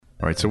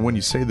All right, so when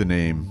you say the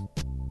name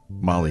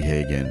Molly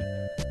Hagan,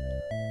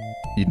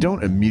 you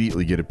don't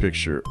immediately get a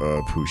picture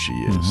of who she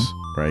is,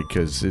 right?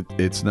 Because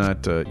it's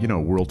not, a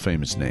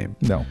world-famous name.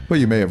 No, but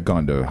you may have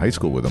gone to high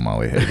school with a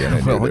Molly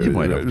Hagan. Well, you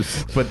might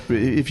have. But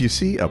if you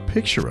see a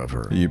picture of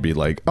her, you'd be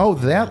like, oh,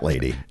 that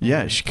lady.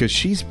 Yeah, because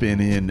she's been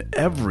in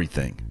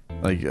everything.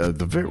 Like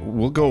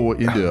we'll go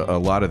into a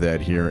lot of that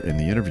here in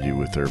the interview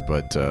with her,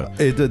 but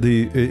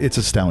it's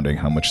astounding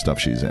how much stuff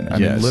she's in. I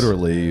mean,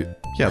 literally.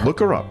 Yeah, look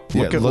her up.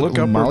 Look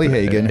up Molly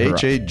Hagan.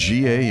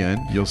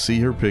 Hagan. You'll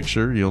see her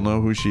picture. You'll know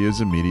who she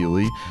is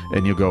immediately,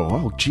 and you'll go,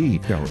 "Oh, gee,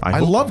 I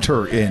loved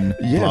her in."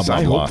 Yes, blah, blah,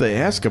 I blah. hope they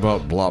ask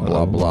about blah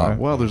blah blah.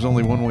 Well, there's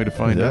only one way to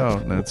find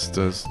out, and that's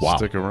to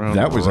stick around.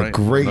 That was a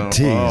great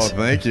tease. Oh,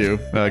 thank you,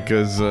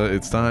 because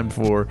it's time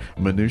for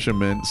Minutia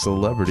Men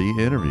Celebrity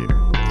Interview.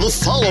 The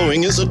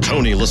following is a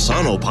Tony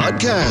Lasano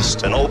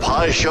podcast, an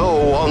Opie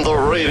show on the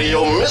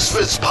Radio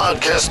Misfits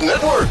Podcast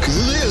Network.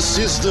 This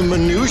is the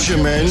Minutia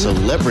Men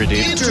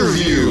Celebrity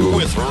Interview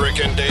with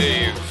Rick and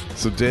Dave.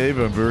 So, Dave,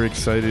 I'm very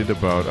excited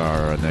about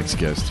our next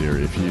guest here.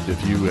 If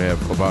you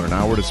have about an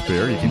hour to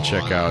spare, you can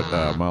check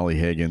out Molly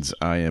Hagan's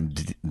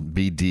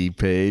IMDb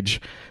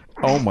page.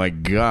 Oh my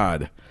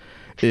God.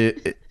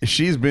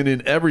 She's been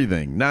in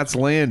everything. Knots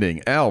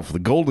Landing, Elf, The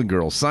Golden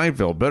Girls,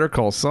 Seinfeld, Better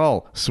Call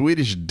Saul,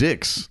 Swedish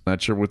Dicks.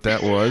 Not sure what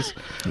that was.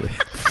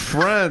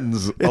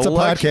 Friends. It's a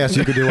podcast.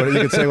 You can do you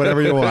can say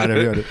whatever you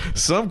want.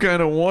 Some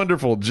Kind of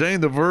Wonderful,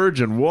 Jane the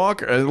Virgin,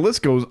 Walker. And the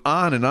list goes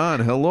on and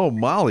on. Hello,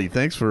 Molly.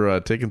 Thanks for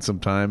taking some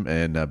time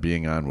and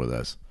being on with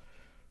us.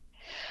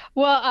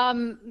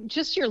 Well,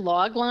 just your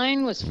log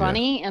line was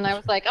funny, and I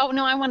was like, oh,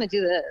 no, I want to do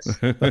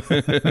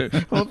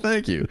this. Well,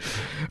 thank you.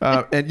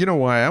 And you know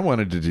why I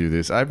wanted to do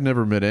this? I've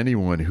never met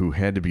anyone who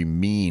had to be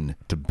mean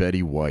to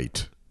Betty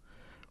White,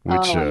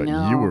 which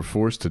you were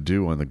forced to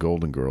do on The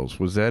Golden Girls.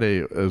 Was that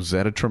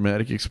a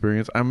traumatic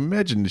experience? I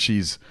imagine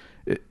she's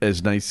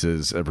as nice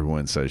as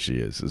everyone says she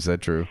is. Is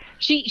that true?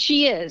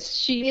 She is.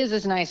 She is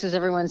as nice as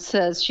everyone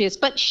says she is.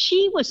 But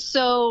she was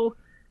so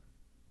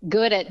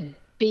good at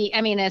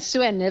as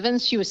Sue Ann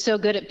Nivens, she was so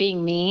good at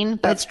being mean.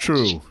 That's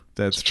true.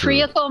 That's true.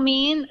 Triacle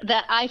mean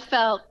that I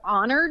felt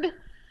honored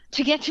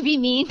to get to be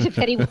mean to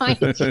Betty White.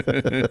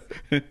 That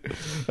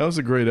was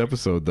a great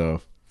episode,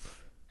 though.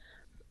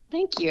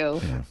 Thank you.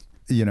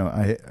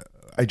 Yeah.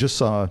 I just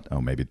saw,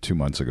 maybe 2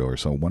 months ago or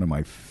so, one of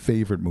my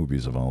favorite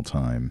movies of all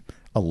time,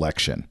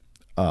 Election.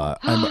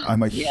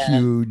 I'm a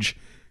huge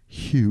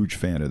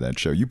fan of that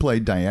show. You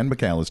played Diane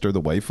McAllister, the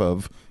wife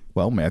of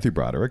Matthew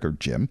Broderick, or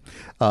Jim.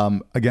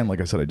 Again, like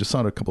I said, I just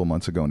saw it a couple of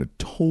months ago, and it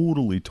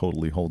totally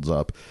holds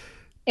up.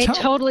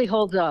 Totally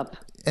holds up.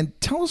 And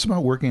tell us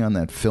about working on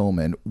that film,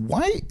 and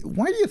why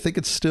do you think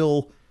it's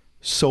still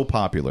so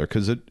popular?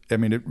 Because it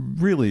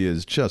really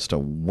is just a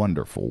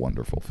wonderful,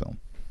 wonderful film.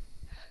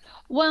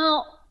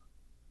 Well,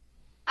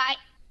 I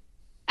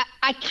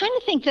kind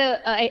of think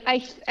that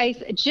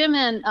Jim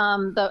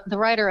and the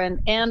writer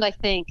and I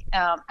think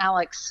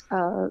Alex,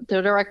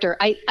 the director,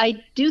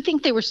 I do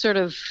think they were sort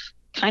of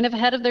kind of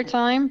ahead of their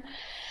time,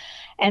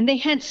 and they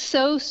had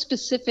so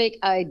specific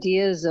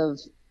ideas of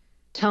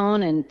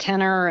tone and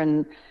tenor,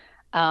 and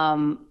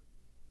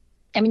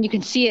you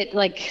can see it.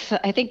 Like,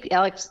 I think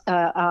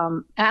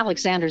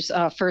Alexander's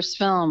first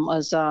film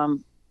was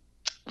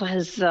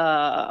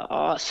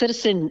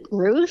Citizen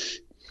Ruth.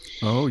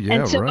 Oh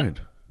yeah, right.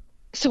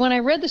 So when I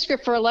read the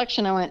script for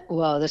Election, I went,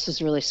 "Whoa, this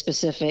is really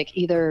specific.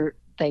 Either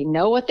they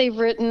know what they've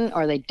written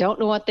or they don't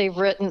know what they've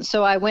written."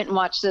 So I went and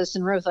watched this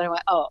and Ruth, and I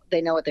went, "Oh, they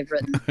know what they've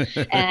written."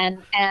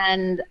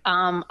 and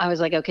I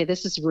was like, "Okay,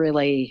 this is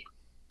really,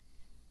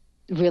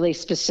 really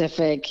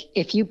specific.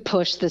 If you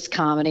push this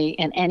comedy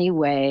in any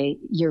way,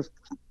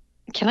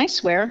 can I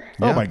swear?"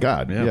 Yeah. Oh my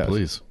God! Yeah, yes.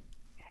 Please.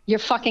 You're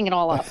fucking it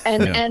all up.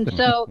 And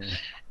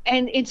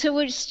so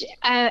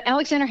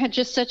Alexander had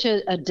just such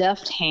a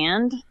deft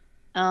hand.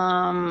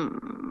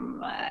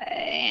 And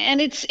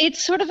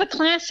it's sort of a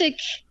classic,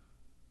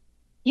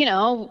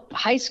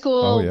 high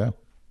school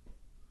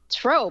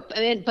trope,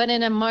 but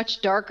in a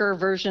much darker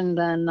version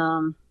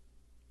than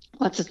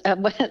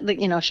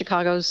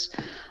Chicago's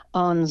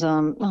owns.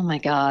 Oh my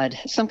God,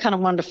 Some Kind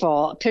of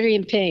Wonderful, Pretty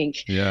in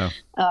Pink. Yeah.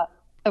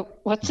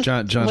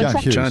 John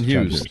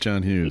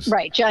Hughes.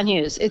 Right, John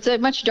Hughes. It's a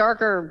much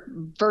darker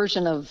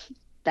version of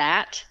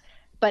that,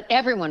 but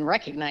everyone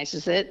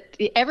recognizes it.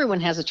 Everyone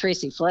has a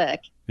Tracy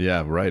Flick.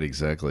 Yeah, right,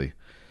 exactly.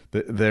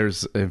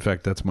 In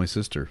fact, that's my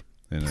sister.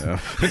 Well,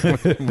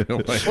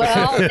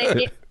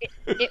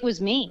 it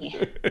was me.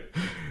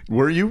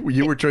 Were you?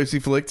 You were Tracy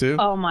Flick too?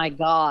 Oh my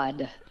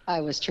God, I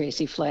was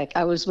Tracy Flick.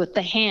 I was with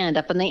the hand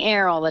up in the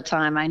air all the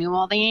time. I knew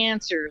all the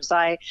answers.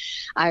 I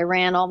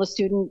ran all the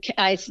student.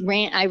 I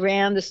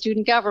ran the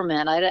student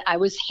government. I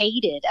was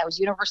hated. I was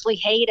universally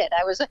hated.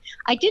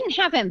 I didn't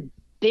have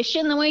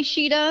ambition the way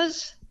she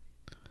does.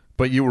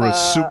 But you were a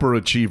super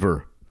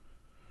achiever.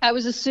 I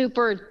was a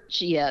super,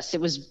 yes, it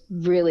was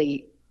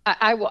really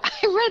I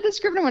read the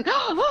script and I went,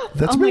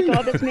 That's oh me. my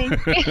God, that's me.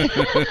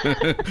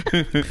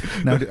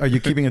 Now, are you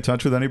keeping in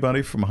touch with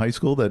anybody from high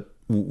school that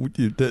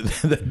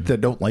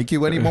don't like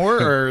you anymore?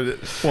 Or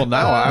Well,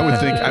 now I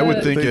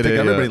would think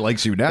everybody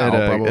likes you now.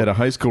 at a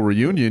high school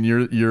reunion.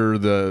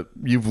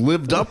 You've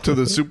lived up to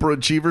the super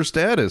achiever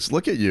status.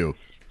 Look at you.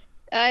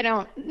 I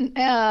don't.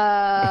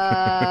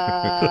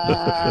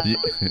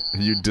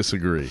 You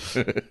disagree.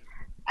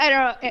 I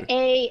don't.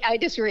 A, I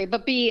disagree,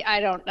 but B, I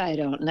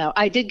don't know.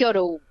 I did go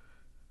to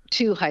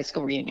 2 high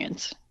school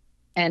reunions,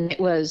 and it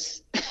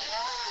was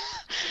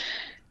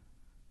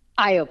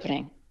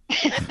eye-opening.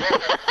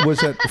 Was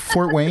that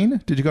Fort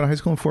Wayne? Did you go to high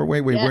school in Fort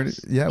Wayne? Wait,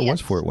 Yes. it was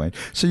Fort Wayne.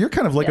 So you're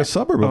kind of like a Yes.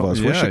 suburb of us.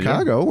 We're yeah,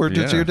 Chicago. yeah. We're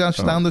just Yeah. you're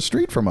down the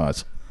street from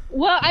us.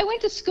 Well, I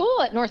went to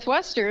school at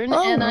Northwestern,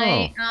 Oh, and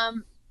wow.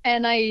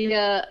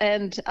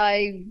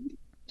 I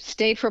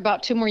stayed for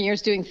about 2 more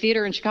years doing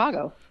theater in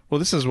Chicago. Well,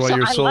 this is why So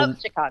you're I so. love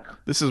Chicago.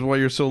 This is why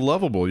you're so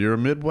lovable. You're a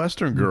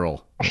Midwestern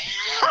girl,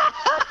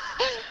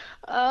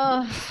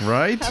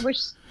 right?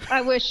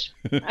 I wish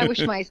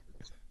my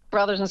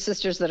brothers and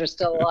sisters that are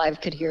still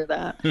alive could hear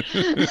that.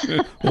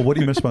 Well, what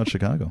do you miss about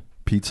Chicago?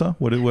 Pizza?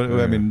 What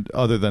I mean,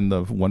 other than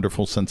the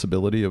wonderful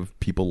sensibility of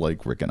people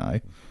like Rick and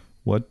I,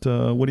 what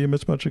do you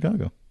miss about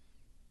Chicago?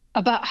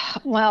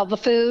 Well, the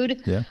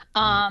food. Yeah.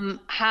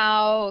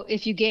 How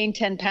if you gain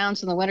 10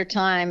 pounds in the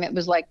wintertime, it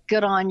was like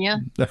good on you.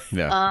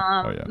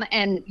 Yeah.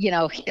 And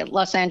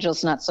Los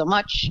Angeles not so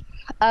much.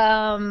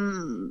 I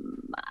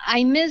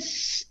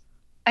miss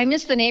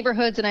the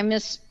neighborhoods, and I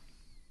miss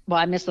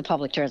the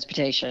public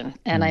transportation,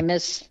 and I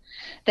miss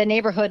the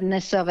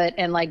neighborhoodness of it,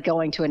 and like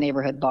going to a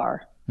neighborhood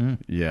bar,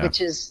 Yeah. which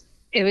is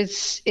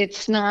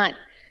it's not.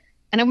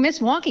 And I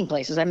miss walking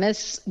places. I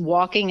miss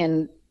walking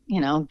and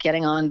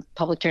getting on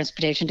public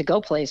transportation to go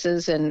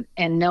places, and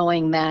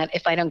knowing that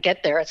if I don't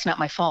get there, it's not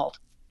my fault.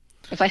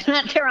 If I'm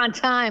not there on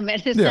time,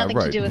 it has nothing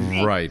to do with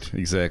me. Right.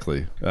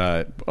 Exactly.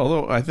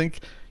 Although I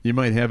think you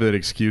might have that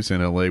excuse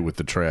in LA with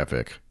the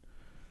traffic.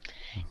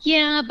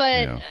 Yeah,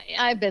 but Yeah.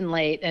 I've been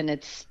late, and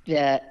it's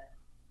bad.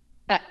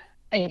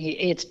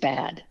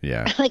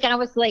 Yeah. Like I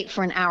was late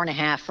for an hour and a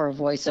half for a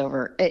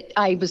voiceover.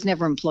 I was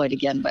never employed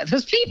again by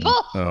those people.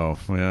 Oh,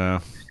 yeah.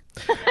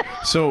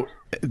 So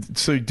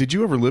did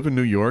you ever live in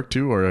New York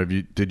too, or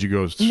did you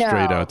go straight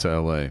out to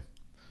LA?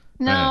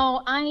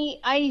 No,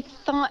 I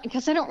thought,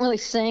 because I don't really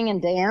sing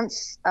and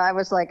dance, I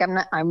was like,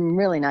 I'm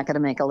really not going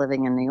to make a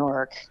living in New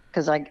York,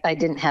 because I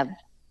didn't have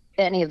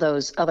any of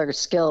those other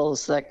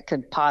skills that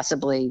could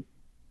possibly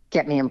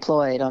get me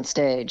employed on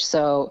stage.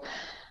 So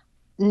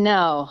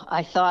no,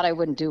 I thought I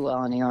wouldn't do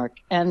well in New York,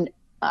 and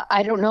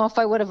I don't know if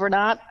I would have or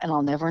not, and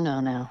I'll never know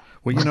now.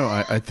 Well,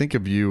 I think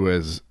of you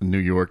as New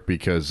York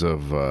because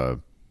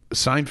of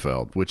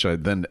Seinfeld, which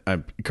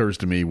occurs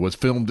to me was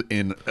filmed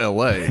in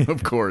L.A.,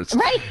 of course.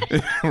 Right.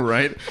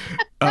 Right?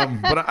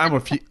 But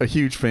I'm a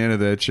huge fan of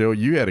that show.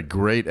 You had a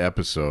great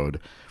episode.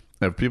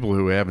 Of people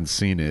who haven't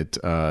seen it,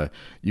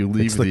 you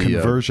leave It's the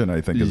conversion,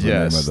 I think, is the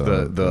name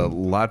of the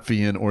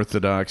Latvian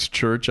Orthodox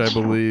Church, I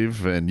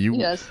believe, and you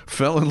Yes.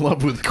 fell in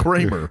love with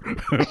Kramer,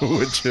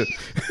 which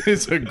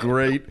is a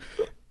great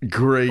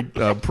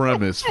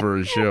premise for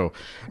a show.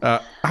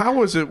 How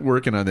was it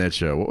working on that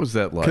show? What was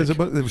that like? Because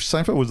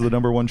Seinfeld was the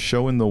 #1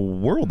 show in the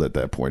world at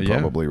that point,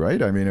 probably,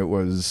 right? I mean, it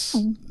was.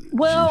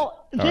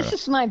 Well, this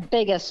is my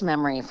biggest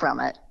memory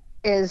from it,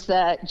 is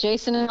that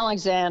Jason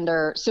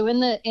Alexander. So in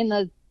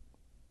the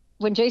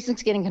when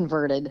Jason's getting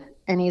converted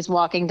and he's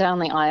walking down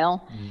the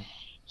aisle,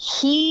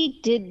 he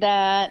did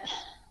that,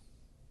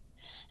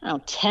 I don't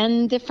know,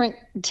 10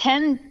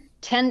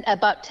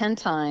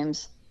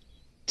 times,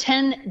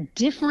 10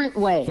 different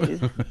ways.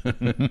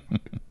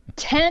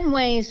 10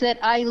 ways that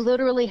I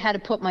literally had to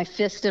put my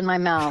fist in my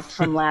mouth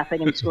from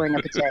laughing and screwing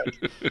up a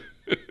take.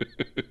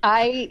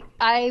 I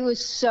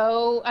was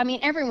so,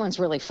 everyone's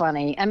really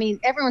funny.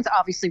 Everyone's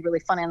obviously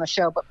really funny on the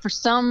show, but for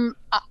some,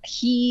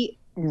 he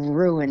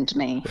ruined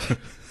me.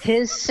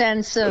 His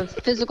sense of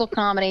physical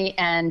comedy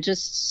and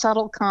just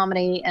subtle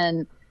comedy,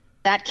 and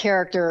that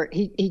character,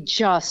 he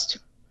just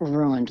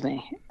ruined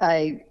me.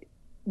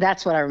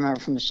 That's what I remember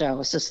from the show. It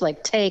was just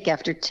like take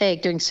after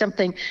take, doing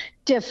something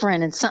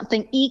different and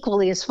something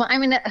equally as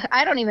fun.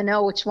 I don't even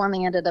know which one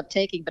they ended up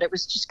taking, but it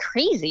was just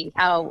crazy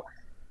how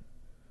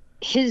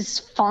his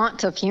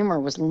font of humor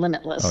was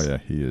limitless. Oh yeah,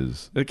 he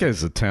is. That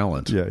guy's a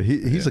talent. Yeah,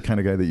 he's the kind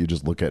of guy that you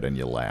just look at and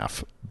you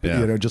laugh.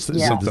 Yeah. Just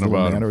Something his little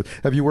about manner.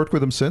 Have you worked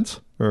with him since,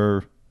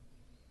 or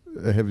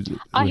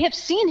I have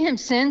seen him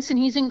since, and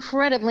he's an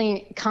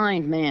incredibly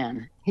kind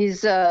man.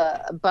 He's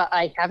but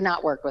I have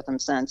not worked with him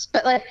since.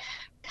 But like,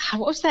 God,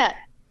 what was that?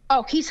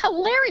 Oh, he's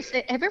hilarious.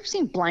 Have you ever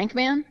seen Blank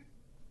Man?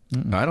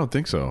 I don't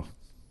think so.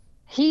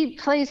 He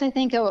plays, I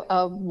think,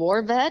 a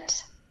war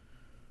vet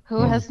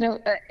who has no.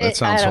 That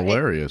sounds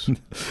hilarious.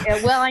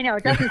 Well, I know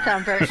it doesn't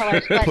sound very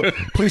hilarious. But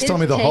please tell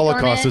me the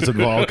Holocaust is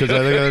involved, because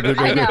I think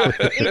I know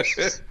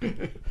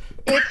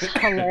it's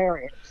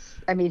hilarious.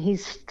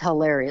 He's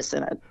hilarious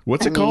in it.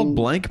 What's it called?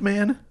 Blank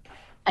Man?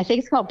 I think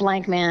it's called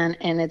Blank Man,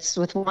 and it's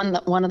with one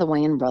of the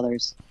Wayans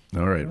brothers.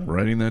 All right,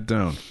 writing that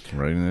down.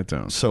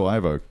 So I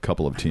have a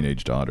couple of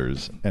teenage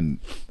daughters, and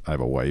I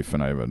have a wife,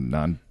 and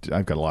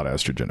I've got a lot of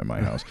estrogen in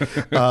my house,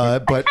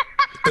 but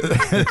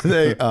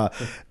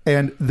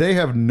they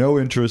have no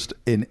interest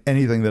in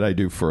anything that I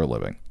do for a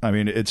living. I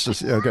mean, it's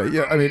just okay.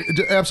 Yeah, I mean,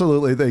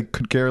 absolutely, they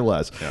could care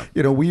less.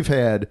 Yeah. We've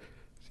had.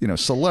 We've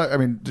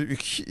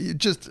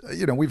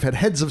had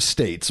heads of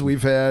states,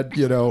 we've had,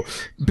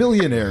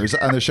 billionaires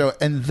on the show,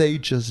 and they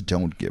just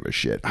don't give a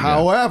shit. Yeah.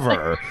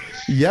 However,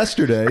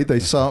 yesterday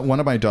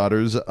one of my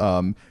daughters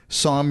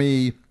saw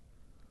me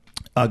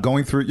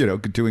going through,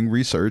 doing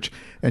research,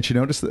 and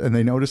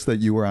they noticed that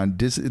you were on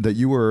Disney, that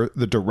you were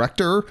the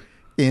director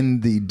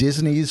in the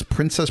Disney's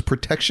Princess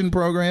Protection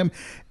Program,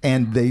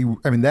 and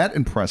that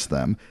impressed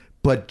them.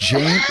 But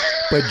Jane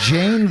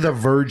the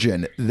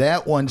Virgin,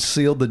 that one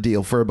sealed the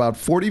deal. For about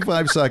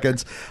 45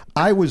 seconds,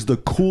 I was the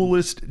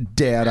coolest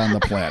dad on the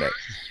planet.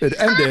 It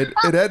ended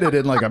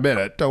in like a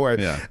minute. Don't worry.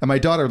 Yeah. And my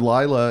daughter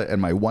Lila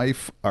and my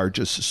wife are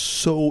just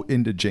so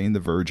into Jane the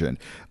Virgin.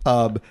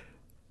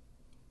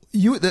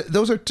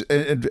 Those are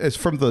as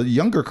from the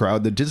younger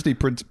crowd, the Disney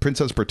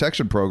Princess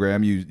Protection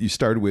Program. You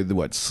started with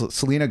what,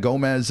 Selena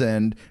Gomez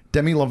and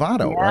Demi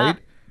Lovato, right?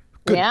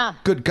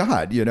 Good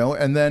God,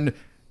 and then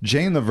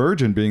Jane the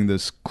Virgin being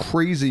this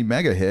crazy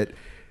mega hit.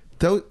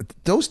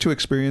 Those two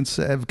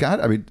experiences have got,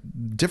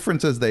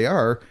 different as they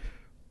are,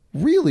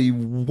 really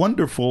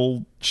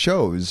wonderful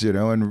shows,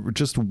 and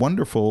just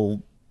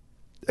wonderful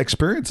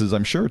experiences,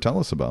 I'm sure. Tell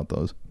us about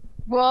those.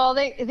 Well,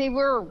 they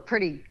were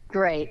pretty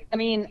great. I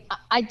mean,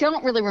 I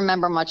don't really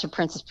remember much of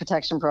Princess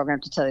Protection Program,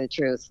 to tell you the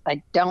truth.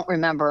 I don't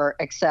remember,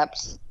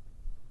 except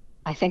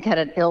I think I had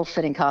an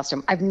ill-fitting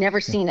costume. I've never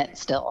seen it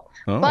still.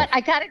 Oh. But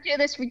I got to do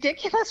this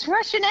ridiculous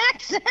Russian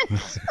accent.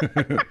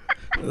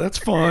 That's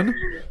fun.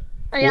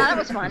 Yeah, that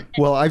was fun.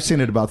 Well, I've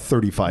seen it about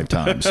 35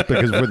 times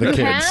because we're the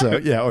kids. So,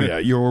 yeah,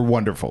 you were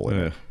wonderful.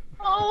 Yeah.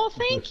 Oh,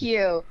 thank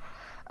you.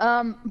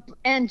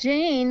 And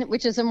Jane,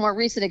 which is a more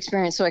recent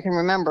experience, so I can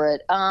remember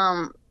it.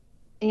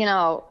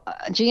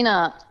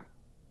 Gina,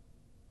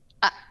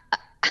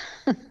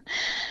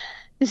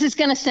 this is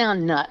going to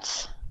sound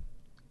nuts,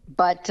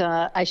 but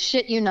I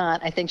shit you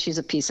not, I think she's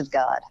a piece of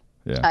God.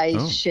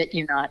 Yeah. Shit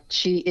you not.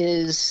 She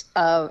is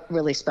a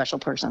really special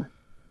person.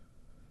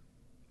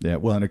 Yeah,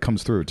 well, and it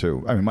comes through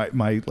too. I mean,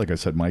 my like I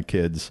said, my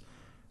kids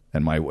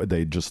and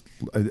they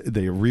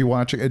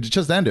rewatching. It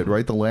just ended,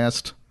 right?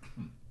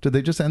 Did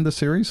they just end the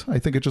series? I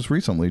think it just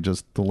recently,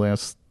 just the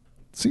last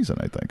season.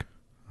 I think.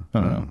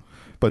 I don't know,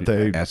 but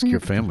they ask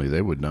your family;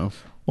 they would know.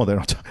 Well, they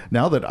don't.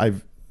 Now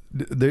that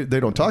they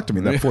don't talk to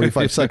me. That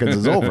 45 seconds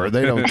is over.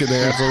 They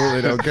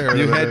absolutely don't care.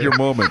 You had your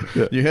moment.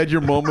 Yeah. You had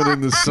your moment in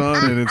the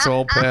sun, and it's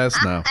all past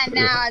now. And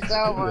now it's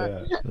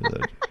over. Yeah.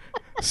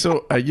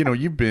 So,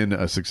 you've been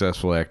a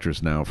successful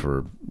actress now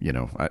for,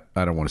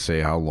 I don't want to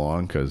say how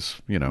long,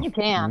 because, you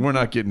can. We're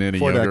not getting any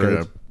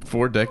younger.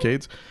 4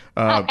 decades.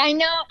 I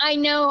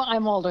know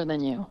I'm older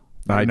than you.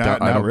 I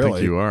don't really.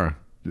 think you are.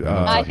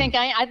 I think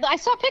I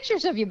saw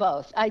pictures of you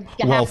both. I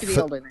have to be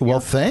older than you. Well,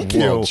 thank you.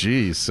 Well,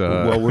 geez.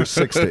 We're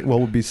 60. Well,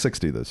 we'll be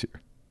 60 this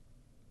year.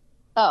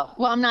 Oh,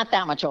 well, I'm not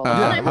that much older.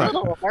 I'm a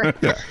little older.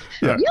 Yeah.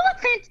 You look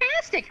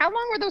fantastic. How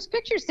long were those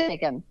pictures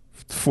taken?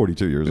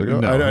 42 years ago.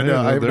 No, I have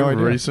no idea.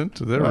 They're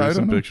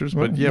recent pictures.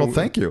 But yeah, well,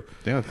 thank you.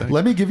 Yeah, thanks.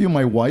 Let me give you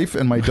my wife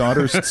and my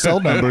daughter's cell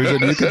numbers,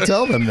 and you can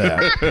tell them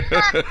that.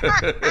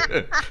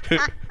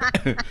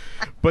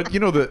 But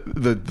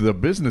the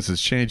business has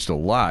changed a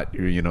lot.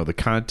 The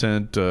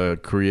content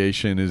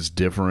creation is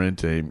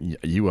different.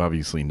 You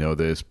obviously know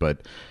this,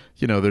 but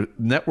the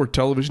network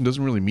television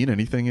doesn't really mean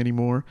anything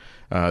anymore.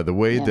 The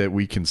way that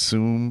we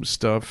consume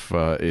stuff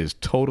is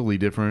totally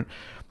different.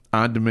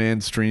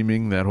 On-demand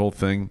streaming, that whole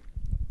thing.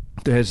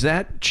 Has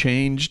that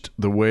changed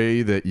the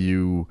way that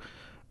you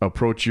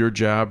approach your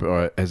job?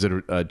 Has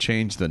it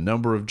changed the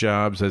number of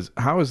jobs?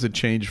 How has it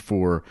changed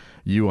for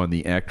you on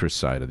the actress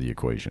side of the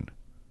equation?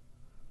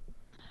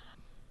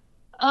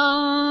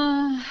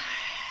 Or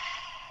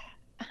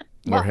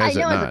has it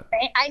not?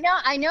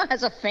 I know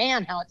as a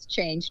fan how it's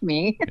changed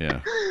me.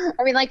 Yeah.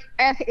 I mean, like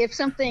if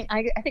something,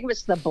 I think it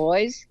was The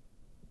Boys.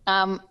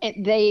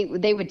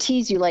 They would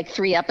tease you like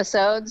 3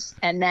 episodes,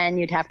 and then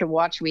you'd have to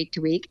watch week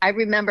to week. I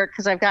remember,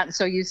 because I've gotten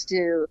so used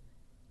to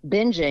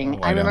binging.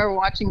 I remember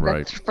watching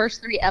the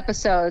first 3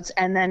 episodes,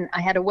 and then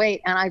I had to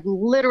wait, and I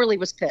literally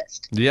was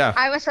pissed. Yeah.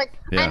 I was like,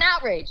 I'm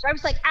outraged. I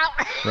was like,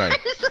 outraged. Right.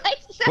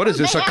 What is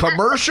this, a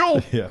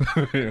commercial? Yeah.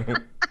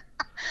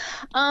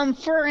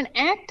 For an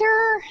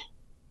actor,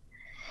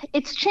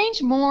 it's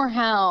changed more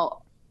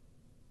how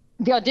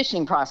the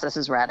auditioning process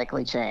has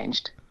radically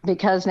changed.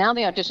 Because now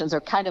the auditions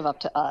are kind of up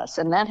to us,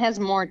 and that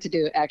has more to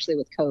do actually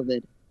with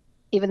COVID,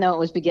 even though it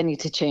was beginning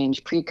to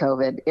change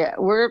pre-COVID. Yeah,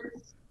 we're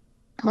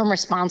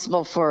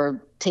responsible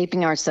for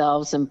taping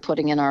ourselves and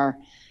putting in our,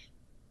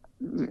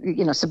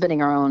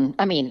 submitting our own.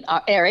 I mean,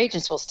 our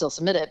agents will still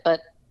submit it,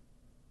 but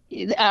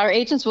our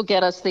agents will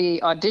get us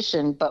the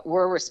audition, but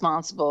we're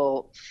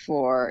responsible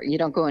for, you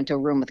don't go into a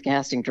room with the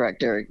casting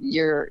director.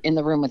 You're in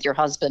the room with your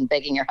husband,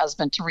 begging your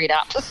husband to read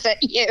opposite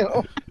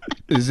you.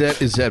 Is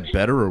that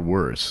better or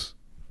worse?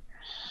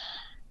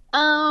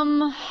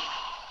 Well,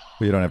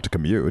 you don't have to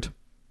commute,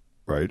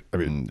 right? I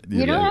mean,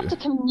 you don't have to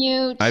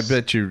commute. I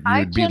bet you'd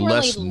be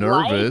less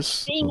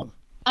nervous.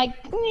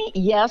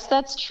 Yes,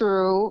 that's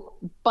true.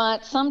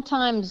 But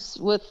sometimes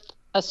with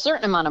a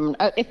certain amount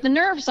of, if the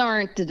nerves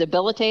aren't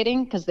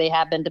debilitating, because they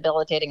have been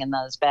debilitating and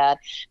not as bad,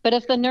 but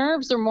if the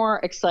nerves are more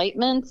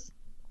excitement,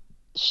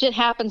 shit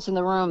happens in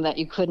the room that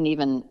you couldn't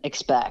even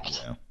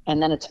expect. Yeah. And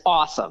then it's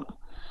awesome.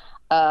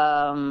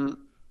 And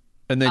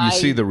then you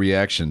see the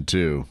reaction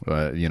too,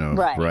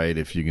 right?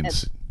 If you can.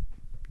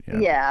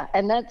 Yeah.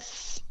 And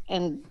that's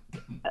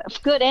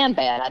good and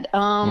bad.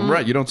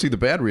 Right, you don't see the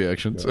bad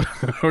reactions,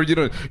 or you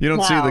don't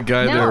see the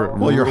guy there.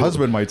 Well, your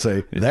husband might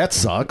say that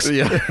sucks.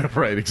 Yeah,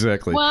 right,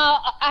 exactly.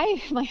 Well,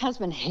 my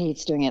husband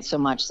hates doing it so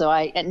much, so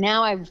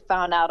I've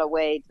found out a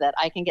way that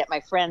I can get my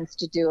friends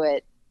to do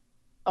it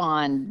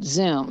on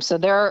Zoom. So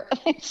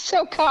it's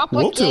so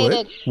complicated. We'll do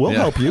it. We'll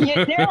help you.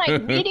 They're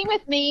like meeting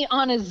with me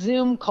on a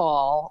Zoom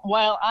call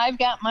while I've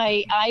got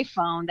my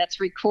iPhone that's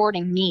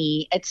recording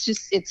me.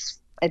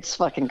 It's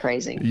fucking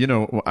crazy.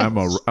 I'm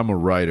a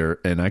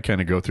writer, and I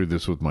kind of go through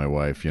this with my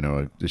wife.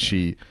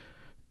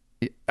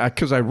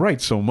 Because I write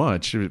so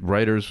much.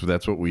 Writers,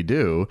 that's what we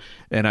do.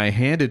 And I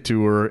hand it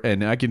to her,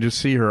 and I can just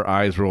see her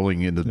eyes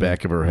rolling in the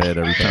back of her head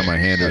every time I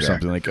hand her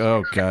something. Like,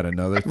 oh God,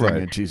 another thing.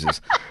 Right. Jesus,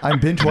 I'm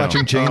binge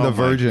watching Jane the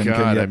Virgin.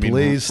 God, Can you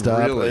please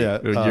stop? Really,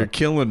 you're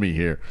killing me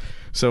here.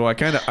 So I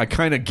kind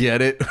of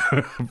get it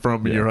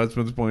from your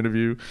husband's point of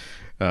view.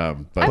 I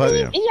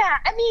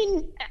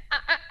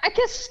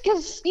guess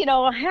because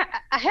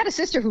I had a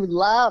sister who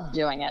loved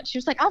doing it. She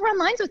was like, "I'll run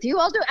lines with you.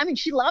 I'll do it." I mean,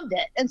 she loved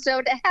it, and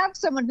so to have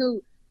someone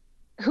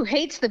who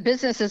hates the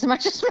business as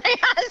much as my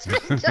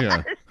husband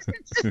does,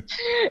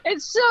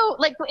 it's so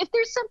like if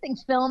there's something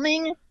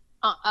filming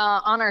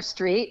on our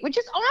street, which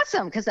is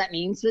awesome because that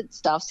means that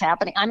stuff's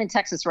happening. I'm in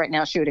Texas right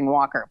now shooting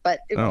Walker,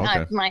 but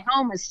my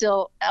home is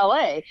still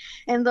LA,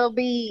 and there'll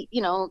be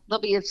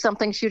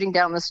something shooting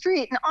down the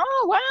street, and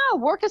oh wow,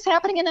 work is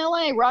happening in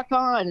LA. Rock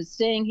on, it's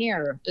staying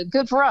here.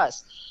 Good for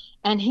us.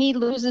 And he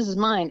loses his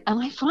mind,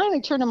 and I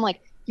finally turned him like,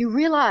 you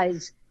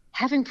realize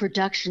having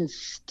production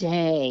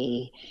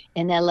stay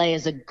in LA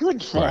is a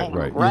good thing,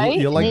 right?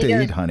 You like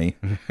to eat, honey.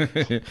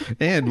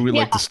 And we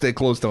like to stay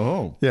close to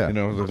home. Yeah.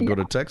 Go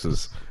to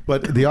Texas.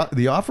 But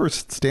the offer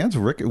stands,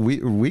 Rick.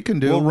 We can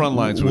do. We'll run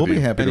lines with you. We'll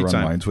be happy to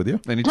run lines with you.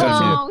 Anytime.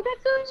 Oh,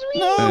 that's so sweet.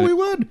 No, we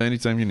would.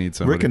 Anytime you need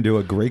somebody. Rick can do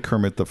a great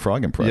Kermit the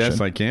Frog impression.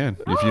 Yes, I can.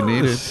 If you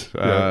need it.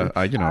 All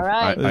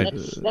right.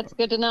 That's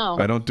good to know.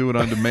 I don't do it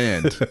on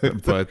demand,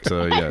 but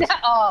yes.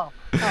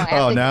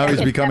 Now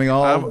he's becoming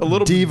all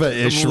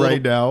diva-ish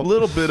right now. A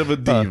little bit of a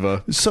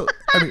diva.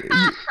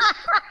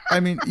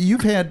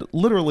 You've had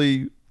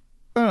literally,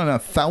 I don't know,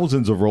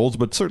 thousands of roles,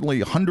 but certainly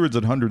hundreds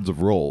and hundreds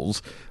of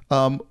roles.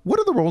 What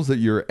are the roles that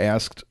you're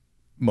asked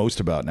most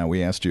about? Now,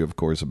 we asked you, of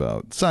course,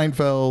 about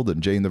Seinfeld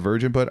and Jane the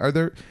Virgin, but are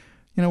there,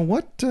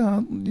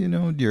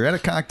 you're at a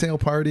cocktail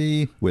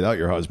party without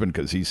your husband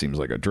because he seems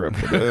like a drip.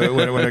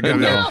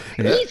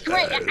 He's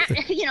great.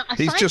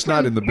 He's just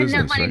not in the business.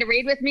 Not wanting to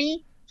read with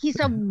me. He's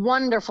a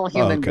wonderful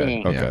human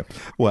being. Okay.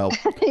 Well,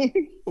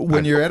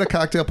 when you're at a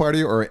cocktail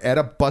party or at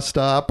a bus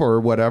stop or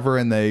whatever,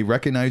 and they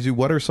recognize you,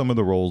 what are some of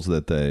the roles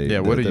that they? Yeah.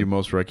 What are you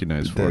most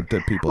recognized for?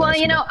 That people. Well,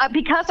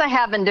 because I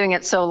have been doing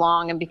it so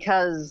long, and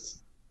because,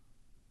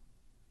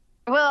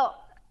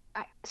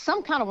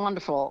 some kind of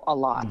wonderful a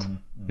lot.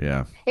 Mm-hmm.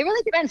 Yeah. It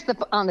really depends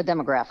on the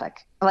demographic.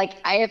 Like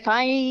if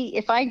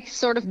I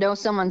sort of know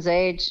someone's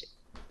age,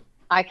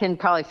 I can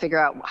probably figure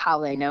out how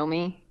they know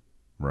me.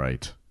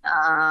 Right.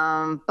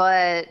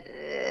 But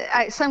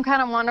some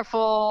kind of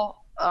wonderful,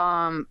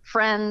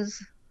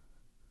 Friends,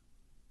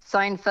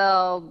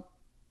 Seinfeld.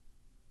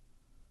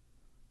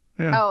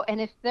 Yeah. Oh, and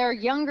if they're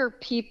younger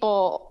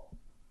people,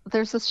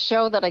 there's this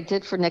show that I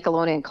did for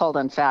Nickelodeon called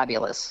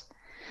Unfabulous.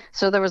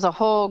 So there was a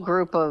whole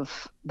group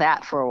of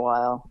that for a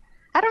while.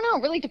 I don't know.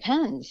 It really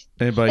depends.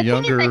 And by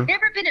younger, I've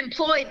never been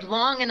employed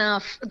long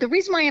enough. The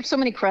reason why I have so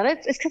many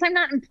credits is because I'm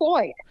not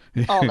employed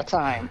all the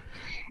time.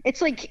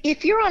 It's like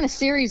if you're on a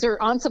series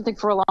or on something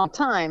for a long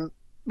time,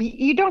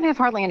 you don't have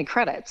hardly any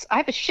credits. I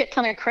have a shit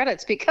ton of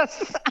credits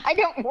because I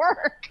don't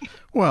work.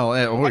 Well,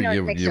 or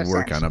you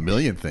work on a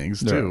million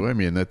things too. I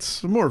mean,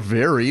 that's more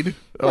varied.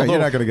 Well, you're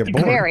not going to get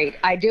bored. Varied.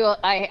 I do.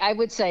 I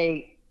would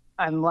say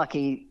I'm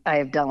lucky. I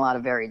have done a lot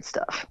of varied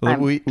stuff. Well,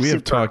 we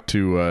have talked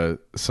to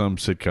some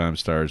sitcom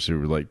stars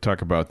who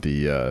talk about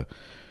the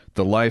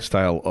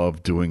lifestyle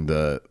of doing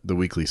the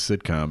weekly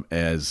sitcom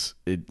as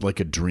like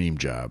a dream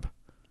job.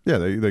 Yeah,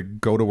 they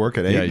go to work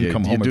at 8 and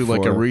come home at 4. You do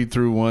like a read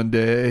through one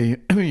day.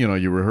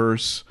 You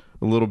rehearse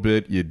a little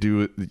bit. You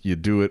do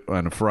it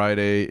on a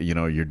Friday.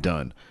 You're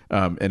done.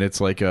 And it's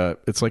like a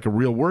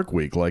real work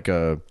week, like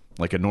a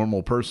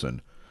normal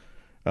person.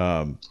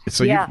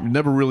 You've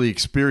never really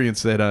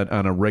experienced that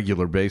on a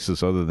regular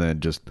basis, other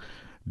than just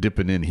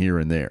dipping in here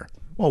and there.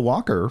 Well,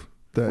 Walker.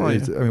 Well,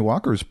 yeah. I mean,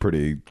 Walker is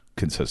pretty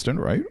consistent,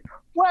 right?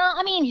 Well,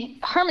 I mean,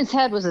 Herman's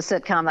Head was a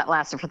sitcom that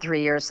lasted for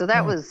 3 years, so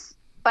that was.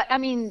 But I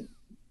mean,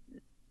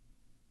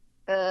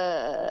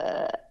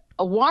 a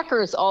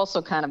Walker is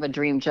also kind of a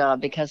dream job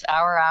because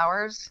our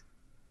hours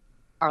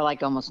are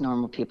like almost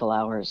normal people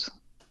hours.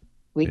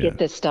 We get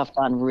this stuff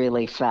done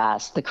really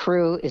fast. The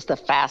crew is the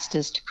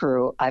fastest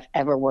crew I've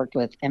ever worked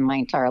with in my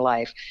entire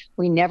life.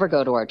 We never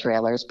go to our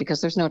trailers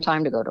because there's no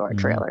time to go to our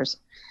trailers.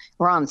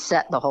 We're on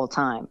set the whole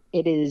time.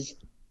 It is.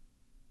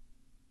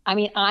 I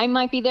mean, I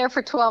might be there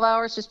for 12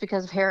 hours just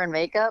because of hair and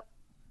makeup.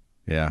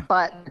 Yeah.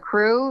 But the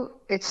crew,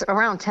 it's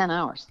around 10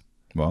 hours.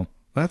 Well,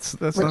 That's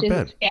not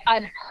bad.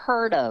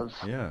 Unheard of.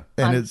 Yeah.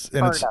 and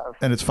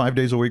it's 5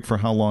 days a week for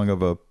how long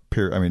of a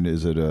period? I mean,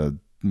 is it a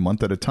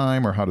month at a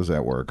time, or how does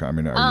that work? I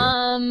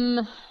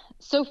mean,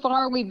 so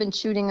far we've been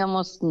shooting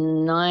almost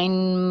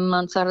 9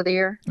 months out of the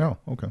year. Oh,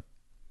 okay.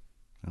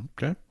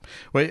 Okay.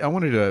 Wait, I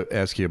wanted to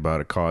ask you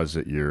about a cause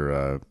that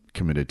you're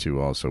committed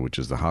to also, which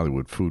is the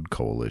Hollywood Food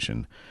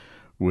Coalition,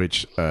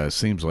 which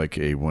seems like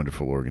a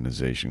wonderful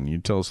organization. Can you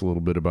tell us a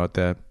little bit about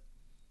that?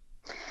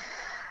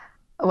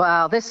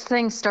 Wow, this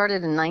thing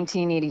started in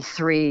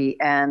 1983,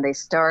 and they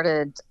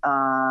started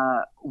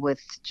with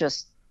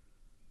just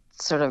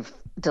sort of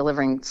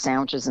delivering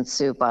sandwiches and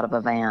soup out of a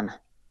van.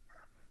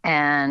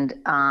 And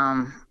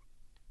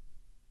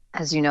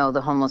as you know,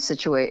 the homeless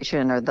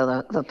situation or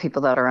the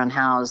people that are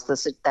unhoused,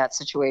 that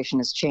situation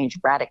has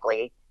changed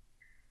radically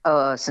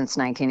since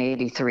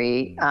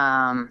 1983.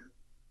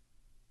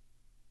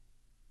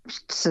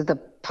 To the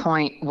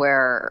point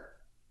where,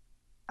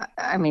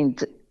 I mean,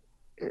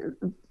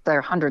 there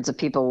are hundreds of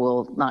people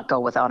will not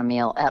go without a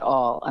meal at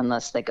all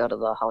unless they go to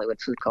the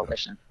Hollywood Food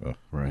Coalition. Oh,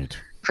 right.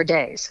 For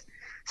days.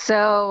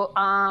 So,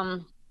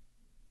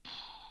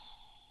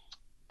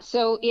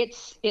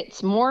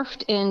 it's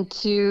morphed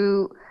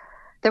into.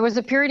 There was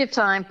a period of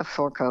time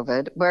before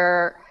COVID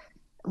where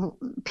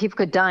people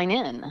could dine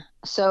in.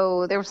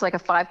 So there was like a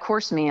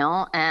 5-course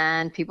meal,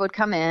 and people would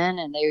come in,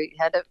 and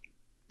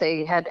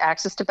they had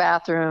access to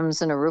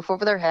bathrooms and a roof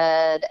over their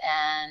head,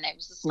 and it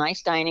was this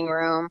nice dining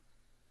room,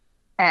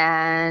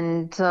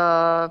 and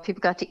people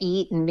got to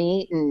eat and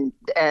meet and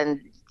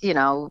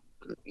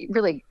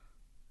really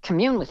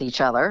commune with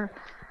each other.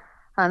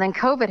 And then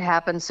COVID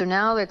happened, so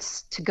now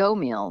it's to-go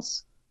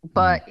meals,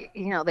 but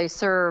they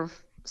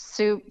serve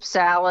soup,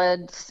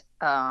 salads,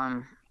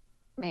 a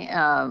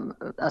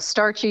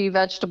starchy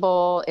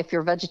vegetable. If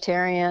you're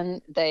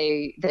vegetarian,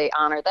 they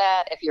honor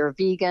that. If you're a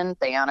vegan,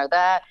 they honor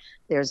that.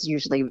 There's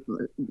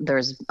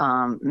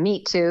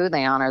meat too.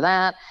 They honor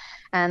that.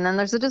 And then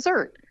there's a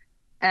dessert.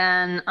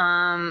 And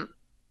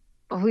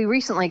we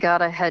recently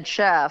got a head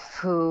chef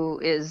who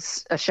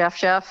is a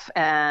chef,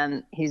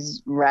 and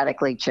he's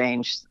radically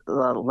changed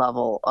the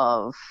level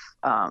of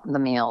the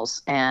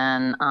meals.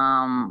 And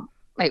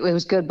it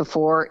was good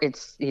before.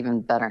 It's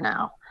even better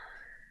now.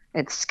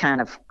 It's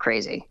kind of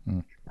crazy.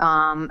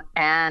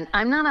 And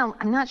I'm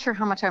not sure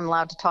how much I'm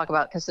allowed to talk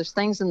about, because there's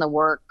things in the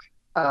work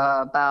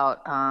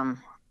about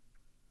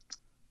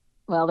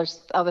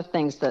there's other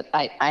things that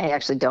I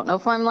actually don't know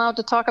if I'm allowed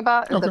to talk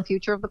about the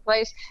future of the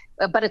place,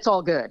 but it's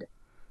all good.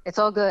 It's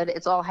all good.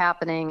 It's all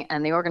happening.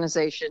 And the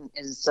organization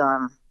is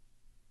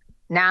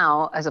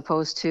now, as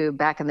opposed to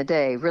back in the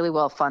day, really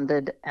well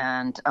funded.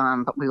 And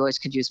but we always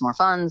could use more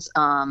funds.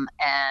 And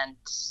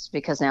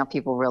because now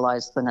people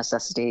realize the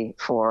necessity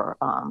for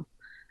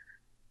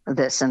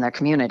this in their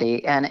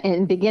community. And in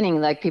the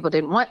beginning, like, people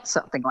didn't want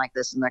something like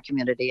this in their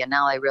community, and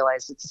now they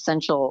realize it's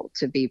essential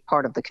to be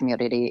part of the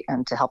community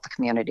and to help the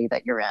community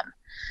that you're in.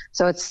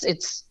 So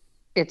it's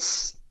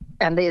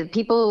and the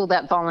people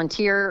that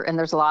volunteer, and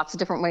there's lots of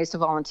different ways to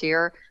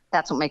volunteer.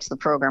 That's what makes the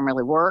program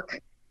really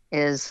work,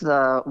 is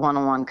the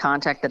one-on-one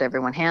contact that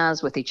everyone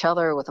has with each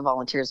other, with the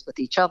volunteers, with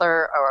each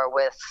other, or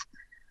with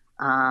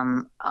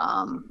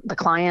the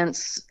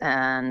clients.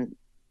 And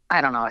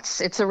I don't know,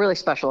 it's a really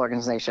special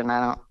organization.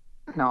 I don't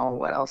know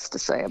what else to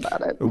say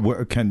about it.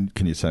 Can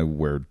you say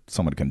where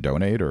someone can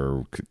donate,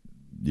 or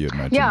you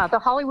mentioned? Yeah, the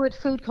Hollywood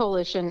Food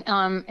Coalition.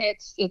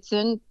 It's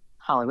in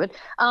Hollywood,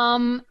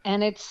 and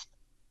it's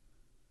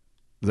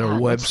their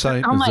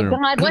website. Oh my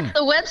God, what's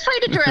the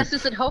website address?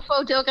 Is it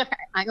Hofodoga?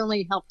 I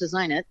only helped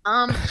design it.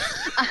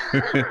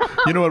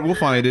 You know what? We'll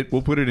find it.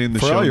 We'll put it in the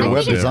For show all your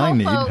notes. web design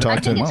need,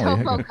 talk to Molly. I think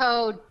it's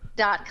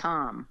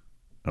hofocode.com.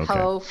 Okay.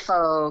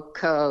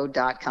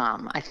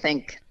 Hofocode.com, I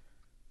think.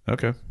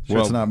 Okay. Sure,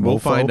 well, it's not we'll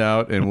Mofo? find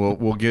out, and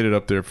we'll get it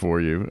up there for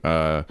you.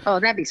 Oh,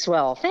 that'd be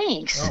swell.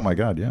 Thanks. Oh my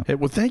God, yeah. Hey,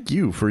 well, thank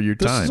you for your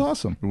time. This is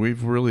awesome.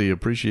 We've really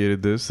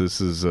appreciated this. This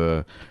is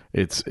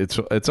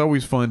it's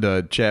always fun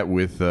to chat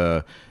with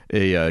a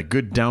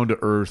good down to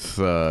earth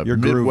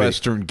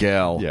Midwestern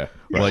gal, Yeah.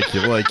 like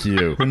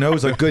you. Who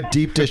knows a good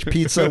deep dish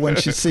pizza when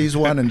she sees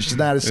one, and she's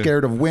not as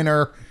scared of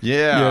winter.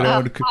 Yeah. You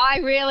know, I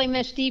really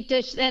miss deep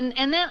dish. And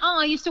then,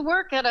 I used to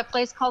work at a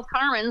place called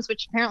Carmen's,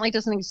 which apparently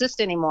doesn't exist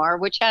anymore,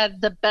 which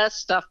had the best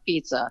stuffed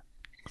pizza.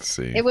 Let's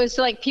see. It was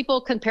like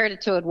people compared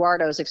it to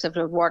Eduardo's, except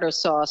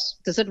Eduardo's sauce.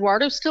 Does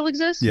Eduardo's still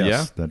exist?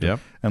 yes, Yeah. that-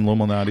 And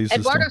Luminati's.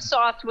 Eduardo's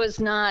sauce was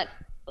not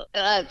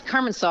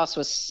Carmen sauce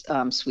was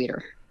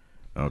sweeter.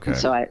 Okay. And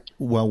so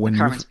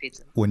Carmen's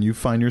pizza. When you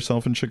find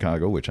yourself in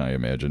Chicago, which I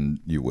imagine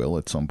you will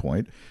at some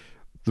point,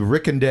 the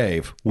Rick and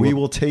Dave, we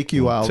will take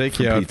you out. Take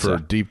you out for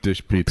deep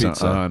dish pizza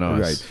on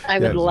us. Right. I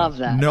would love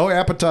that. No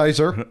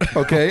appetizer,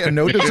 okay, and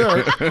no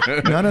dessert.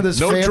 None of this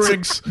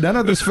drinks. None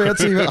of this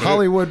fancy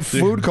Hollywood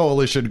Food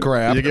Coalition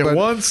crap. You get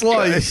one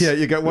slice. Yeah,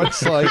 you get one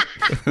slice.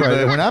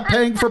 Right. We're not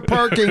paying for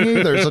parking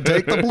either, so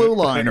take the blue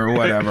line or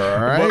whatever.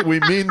 All right. But we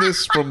mean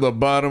this from the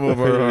bottom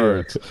of our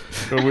hearts.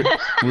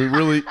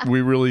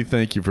 We really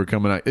thank you for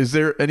coming out. Is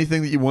there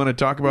anything that you want to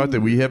talk about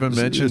that we haven't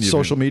mentioned?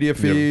 Social media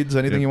feeds,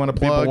 anything you want to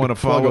plug? People want to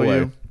follow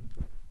you?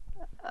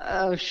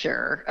 Oh,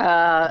 sure.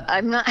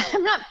 I'm not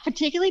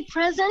particularly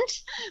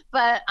present,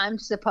 but I'm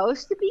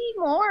supposed to be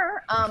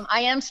more.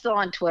 I am still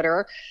on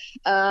Twitter,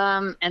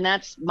 and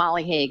that's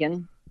Molly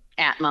Hagan,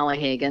 at Molly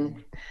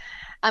Hagan.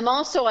 I'm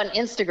also on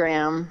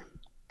Instagram,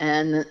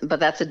 but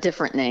that's a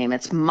different name.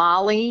 It's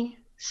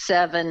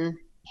Molly7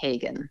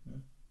 Hagan,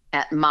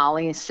 at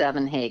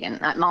Molly7 Hagan.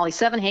 Not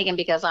Molly7 Hagan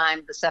because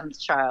I'm the seventh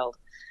child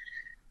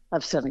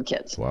of 7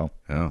 kids. Wow.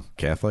 Oh,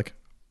 Catholic?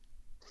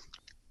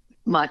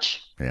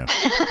 Much. Yeah.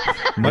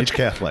 Much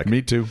Catholic.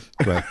 Me too.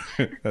 But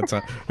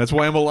that's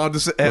why I'm allowed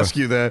to ask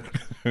you that.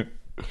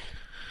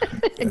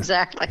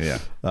 Exactly. Yeah.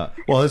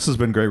 Well, this has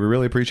been great. We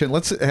really appreciate it.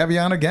 Let's have you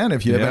on again.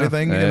 If you have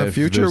anything in the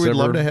future, we'd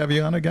love to have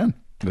you on again.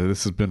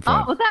 This has been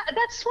fun. Oh,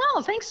 that's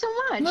swell. Thanks so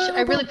much.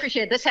 I really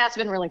appreciate it. This has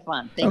been really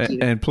fun. Thank you.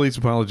 And please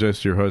apologize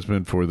to your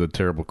husband for the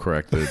terrible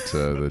crack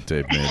that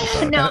Dave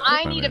made. No,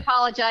 I need to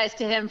apologize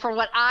to him for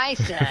what I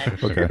said.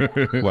 Okay.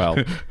 Well,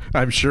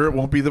 I'm sure it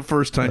won't be the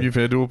first time you've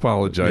had to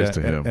apologize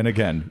to him. And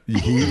again,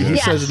 he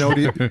says no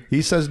to you.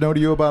 He says no to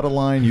you about a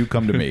line. You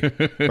come to me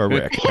or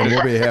Rick, and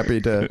we'll be happy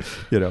to,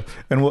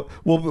 and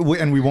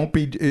we won't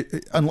be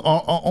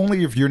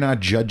only if you're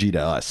not judgy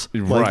to us.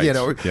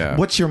 Right.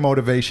 What's your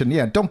motivation?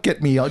 Yeah. Don't get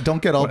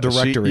all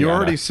directory. You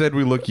already said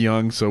we look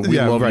young, so we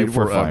love you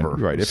forever.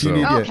 Right. If you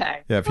need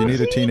if you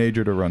need a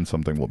teenager to run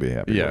something, we'll be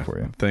happy for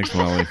you. Thanks,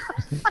 Molly.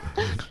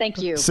 Thank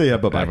you. See ya.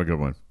 Bye-bye. Have a good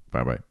one.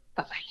 Bye-bye.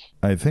 Bye-bye.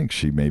 I think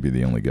she may be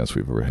the only guest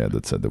we've ever had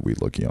that said that we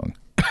look young.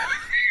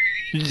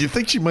 You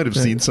think she might have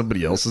seen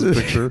somebody else's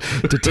picture?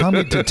 Did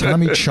Tommy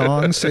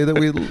Chong say that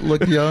we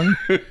look young?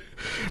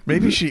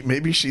 Maybe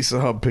she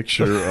saw a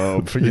picture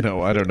of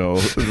I don't know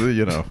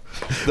the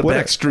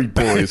Backstreet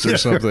Boys or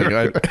something.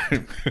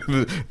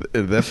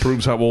 That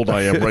proves how old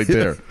I am right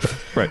there.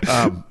 Right.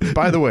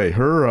 By the way,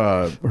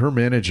 her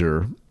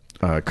manager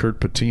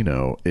Kurt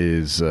Patino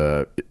is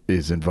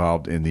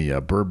involved in the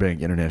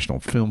Burbank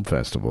International Film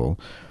Festival.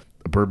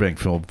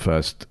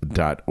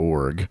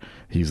 BurbankFilmFest.org.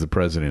 He's the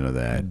president of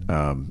that,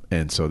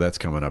 and so that's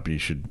coming up. You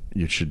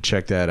should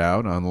check that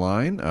out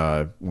online.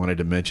 Wanted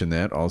to mention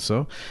that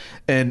also,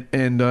 and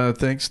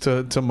thanks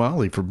to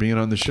Molly for being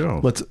on the show.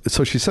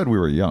 So she said we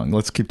were young.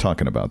 Let's keep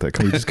talking about that.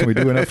 Can we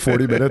do enough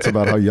 40 minutes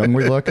about how young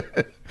we look?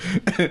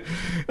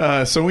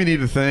 So we need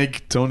to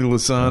thank Tony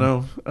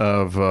Lasano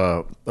of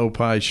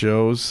Opie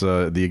Shows,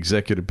 the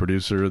executive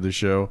producer of the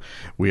show.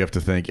 We have to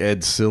thank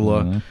Ed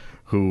Silla,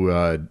 who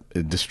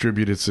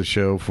distributed the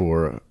show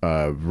for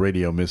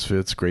Radio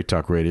Misfits. Great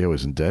Talk Radio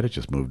isn't dead. It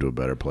just moved to a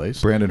better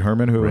place. Brandon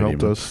Herman, who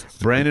helped us.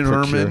 Brandon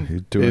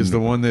Herman is the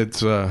one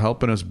that's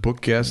helping us book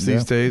guests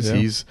these days. Yeah.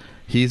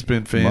 He's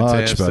been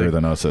fantastic. Much better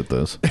than us at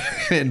this.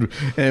 and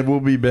we'll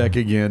be back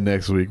again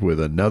next week with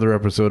another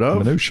episode of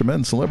Minutia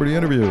Men Celebrity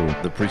Interview.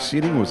 The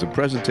preceding was a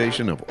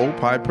presentation of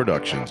Opie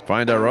Productions.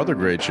 Find our other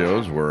great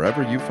shows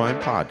wherever you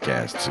find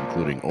podcasts,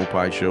 including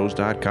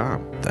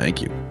opishows.com. Thank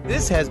you.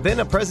 This has been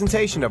a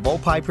presentation of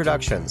Opie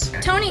Productions.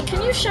 Tony,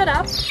 can you shut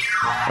up?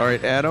 All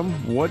right, Adam,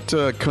 what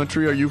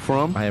country are you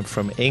from? I am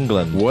from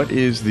England. What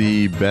is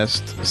the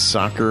best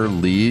soccer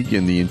league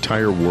in the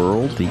entire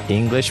world? The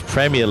English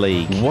Premier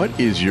League. What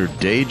is your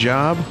day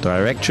job?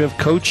 Director of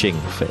Coaching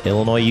for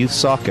Illinois Youth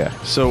Soccer.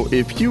 So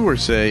if you were,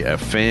 say, a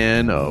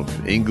fan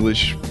of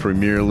English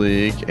Premier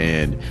League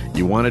and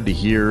you wanted to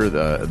hear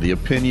the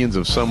opinions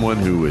of someone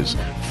who is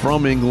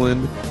from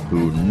England,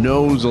 who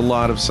knows a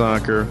lot of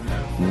soccer,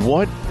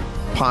 what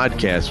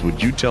podcast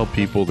would you tell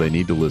people they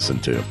need to listen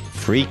to?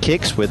 Free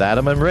Kicks with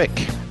Adam and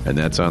Rick. And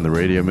that's on the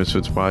Radio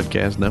Misfits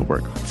Podcast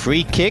Network.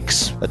 Free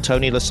Kicks, a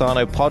Tony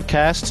Lasano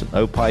podcast, an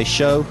Opie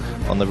show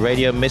on the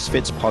Radio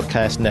Misfits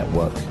Podcast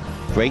Network.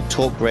 Great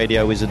Talk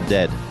Radio isn't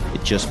dead.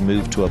 It just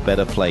moved to a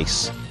better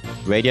place.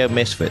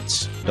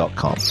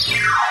 RadioMisfits.com.